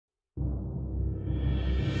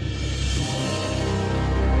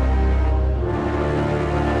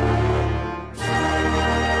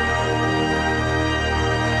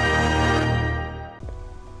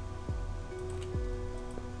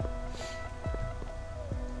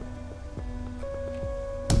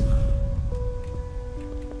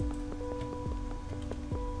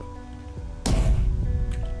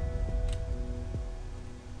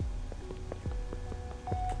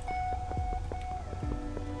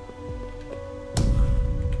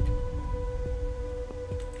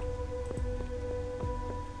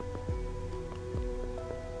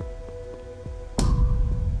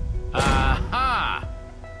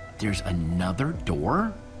There's another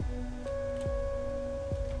door?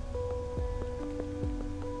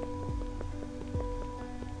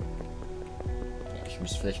 Ja, ich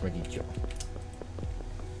muss vielleicht mal die Tür.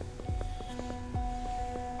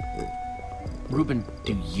 Ruben,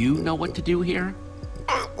 do you know what to do here?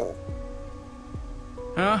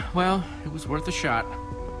 Well, it was worth a shot.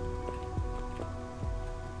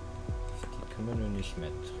 Die können wir nur nicht mehr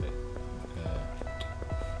drehen.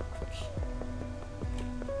 Quatsch.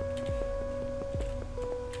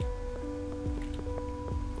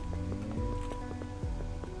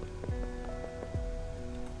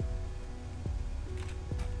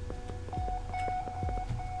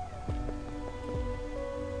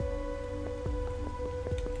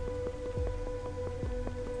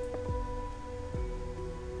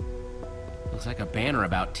 Looks like a banner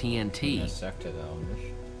about TNT. Das sagt er da auch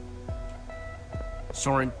nicht.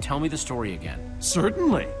 Soren, tell me the story again.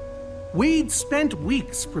 Certainly. We'd spent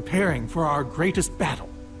weeks preparing for our greatest battle.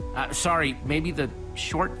 Sorry, maybe the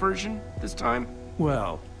short version this time?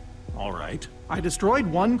 Well, all right. I destroyed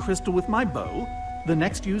one crystal with my bow, the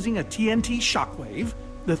next using a TNT shockwave,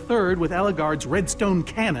 the third with Ellegaard's redstone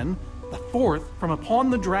cannon, the fourth from upon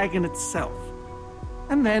the dragon itself.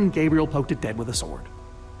 And then Gabriel poked it dead with a sword.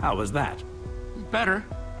 How was that? Better.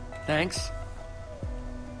 Thanks.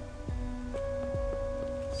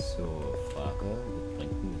 So, Frage, was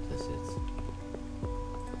bringt mir das jetzt?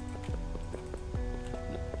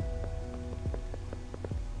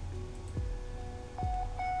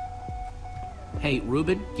 Hey,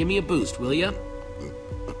 Ruben, give me a boost, will ya?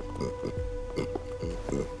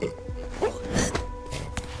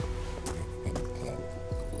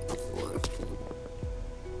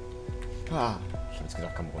 Ah, ich hab jetzt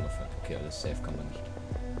gedacht, kann man runterfallen. Okay, alles safe kann man nicht.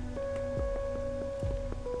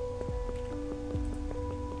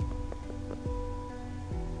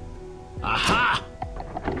 Aha!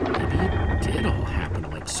 Maybe it did all happen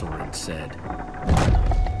like Soren said.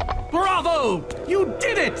 Bravo! You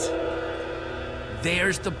did it!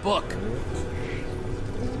 There's the book.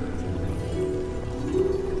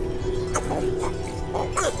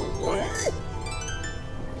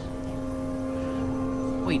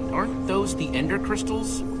 Wait, aren't those the ender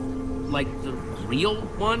crystals? Like the real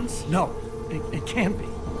ones? No, it can't be.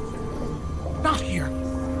 Not here.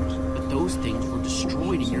 But those things were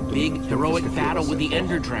destroyed in your big heroic battle with the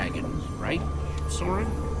ender dragon, right, Soren?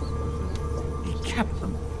 He kept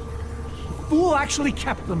them. The fool actually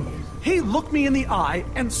kept them. He looked me in the eye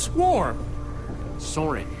and swore.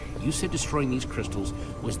 Soren, you said destroying these crystals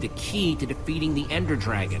was the key to defeating the ender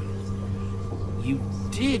dragon. You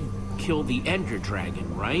did kill the ender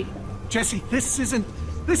dragon, right? Jesse, this isn't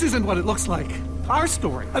what it looks like. Our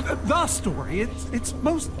story, the story, it's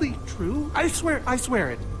mostly true. I swear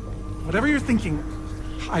it. Whatever you're thinking,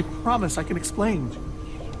 I promise I can explain.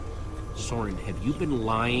 Soren, have you been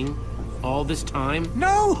lying all this time?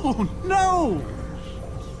 No!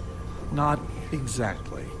 Not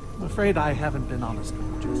exactly. I'm afraid I haven't been honest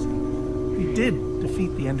with you, Jesse. We did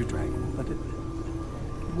defeat the Ender Dragon, but it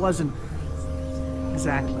wasn't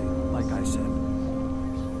exactly like I said.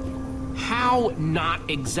 How not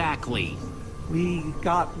exactly? We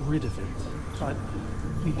got rid of it, but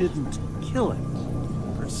we didn't kill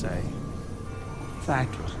it, per se. In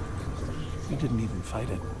fact, we didn't even fight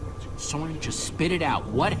it. Soren, just spit it out.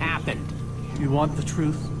 What happened? You want the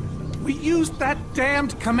truth? We used that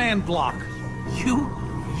damned command block. You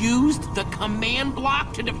used the command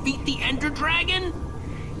block to defeat the ender dragon?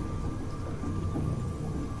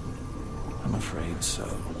 I'm afraid so.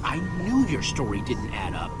 I knew your story didn't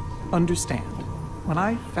add up. Understand, when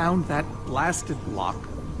I found that blasted block,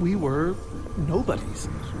 we were nobodies.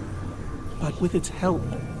 But with its help,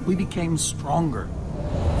 we became stronger,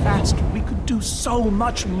 faster. We could do so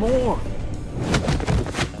much more.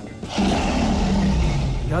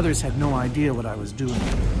 The others had no idea what I was doing.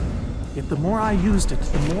 Yet the more I used it,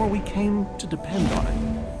 the more we came to depend on it.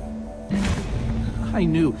 I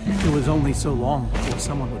knew it was only so long before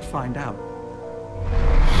someone would find out.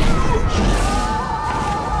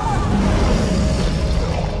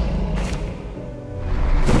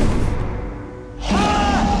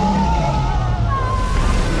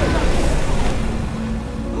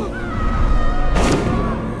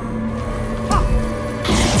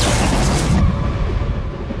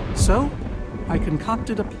 So, I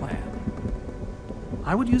concocted a plan.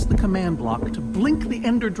 I would use the command block to blink the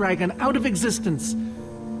Ender Dragon out of existence.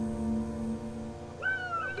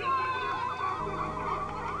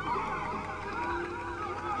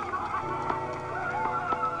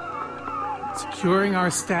 Securing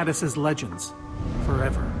our status as legends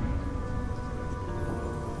forever.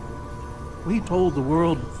 We told the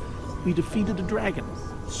world we defeated a dragon,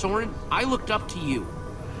 Soren, I looked up to you.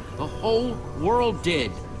 The whole world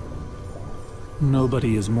did.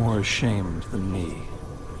 Nobody is more ashamed than me.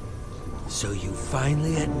 So you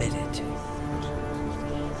finally admit it.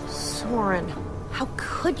 Soren, how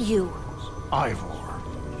could you? Ivor.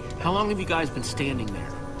 How long have you guys been standing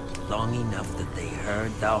there? Long enough that they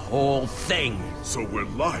heard the whole thing. So we're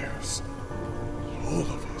liars. All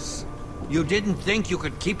of us. You didn't think you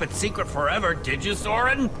could keep it secret forever, did you,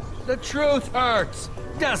 Soren? The truth hurts,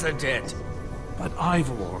 doesn't it? But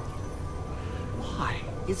Ivor... Why?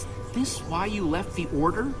 Is this why you left the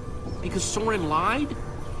Order? Because Soren lied?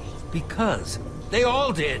 Because they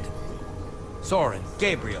all did. Soren,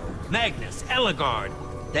 Gabriel, Magnus, Ellegaard.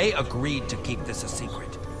 They agreed to keep this a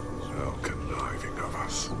secret. How conniving of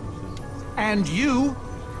us. And you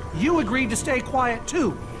agreed to stay quiet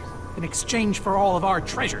too, in exchange for all of our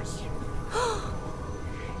treasures.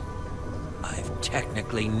 I've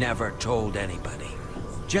technically never told anybody.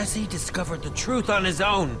 Jesse discovered the truth on his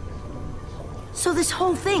own. So this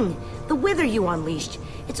whole thing, the wither you unleashed,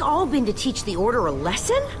 it's all been to teach the Order a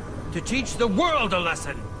lesson? To teach the world a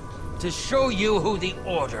lesson. To show you who the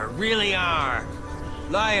Order really are.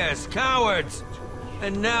 Liars, cowards.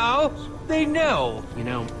 And now, they know. You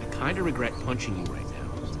know, I kind of regret punching you right now.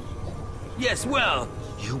 Yes, well,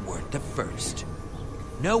 you weren't the first.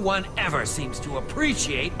 No one ever seems to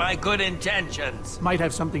appreciate my good intentions. Might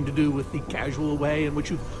have something to do with the casual way in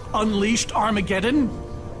which you've unleashed Armageddon.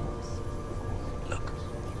 Look,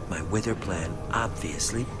 my wither plan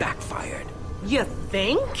obviously backfired. You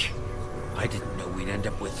think? I didn't know we'd end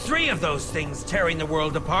up with 3 of those things tearing the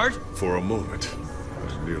world apart. For a moment,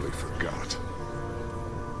 I nearly forgot.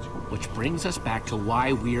 Which brings us back to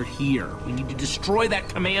why we're here. We need to destroy that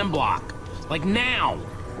command block. Like now!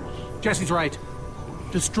 Jesse's right.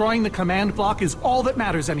 Destroying the command block is all that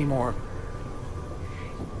matters anymore.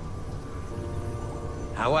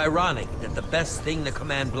 How ironic that the best thing the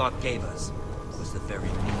command block gave us was the very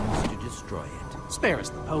means to destroy it. Spare us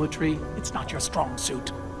the poetry. It's not your strong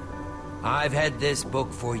suit. I've had this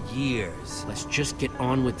book for years. Let's just get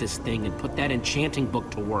on with this thing and put that enchanting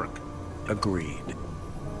book to work. Agreed.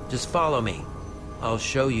 Just follow me. I'll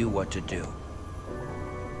show you what to do.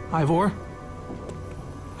 Ivor,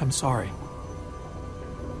 I'm sorry.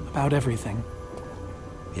 About everything.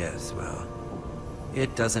 Yes, well,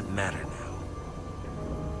 it doesn't matter now.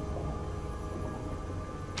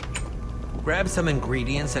 Grab some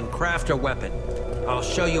ingredients and craft a weapon. I'll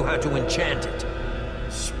show you how to enchant it.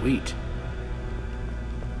 Sweet.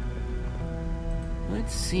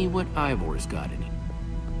 Let's see what Ivor's got in him.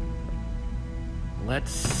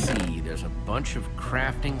 Let's see, there's a bunch of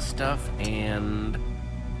crafting stuff and...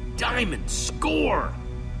 Diamond score!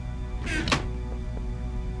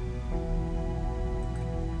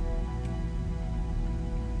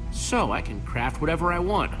 So I can craft whatever I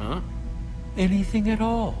want, huh? Anything at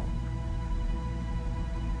all.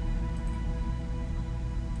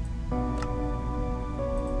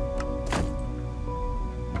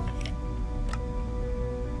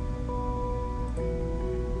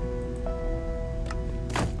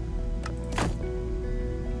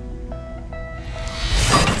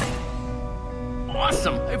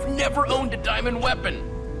 Awesome! I've never owned a diamond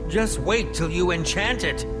weapon! Just wait till you enchant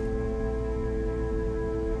it.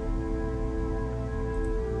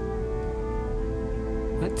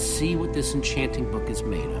 Let's see what this enchanting book is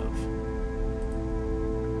made of.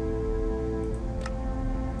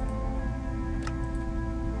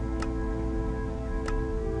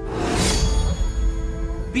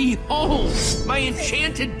 Behold! My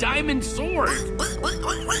enchanted diamond sword!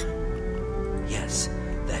 Yes,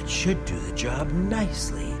 that should do the job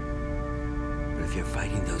nicely. But if you're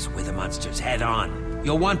fighting those wither monsters head on,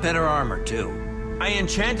 you'll want better armor too. I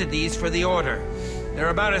enchanted these for the Order. They're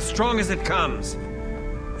about as strong as it comes.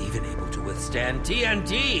 Even able to withstand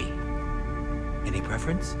TNT. Any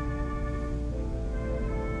preference?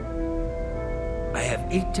 I have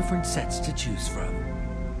 8 different sets to choose from.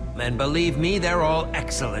 And believe me, they're all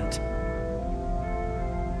excellent.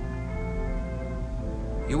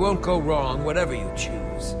 You won't go wrong, whatever you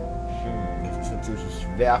choose. Das ist natürlich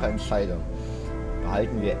eine schwere Entscheidung.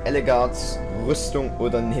 Behalten wir Ellegaards Rüstung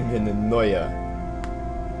oder nehmen wir eine neue?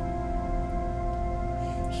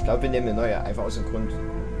 Ich glaube, wir nehmen eine neue, einfach aus dem Grund.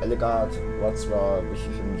 Ellegaard war zwar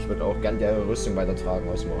wichtig und ich würde auch gern die Rüstung weitertragen,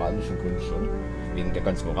 aus moralischen Gründen schon. Wegen der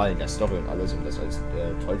ganzen Moral in der Story und alles, um das als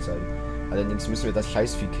toll zu halten. Allerdings müssen wir das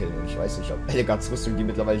Scheißvieh killen und ich weiß nicht, ob Ellegaards Rüstung, die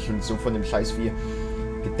mittlerweile schon so von dem Scheißvieh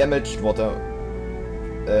gedamaged wurde,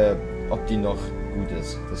 ob die noch gut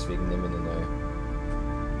ist. Deswegen nehmen wir eine neue.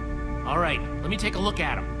 Alright, let me take a look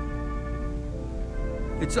at him.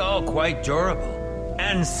 It's all quite durable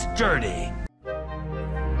and sturdy.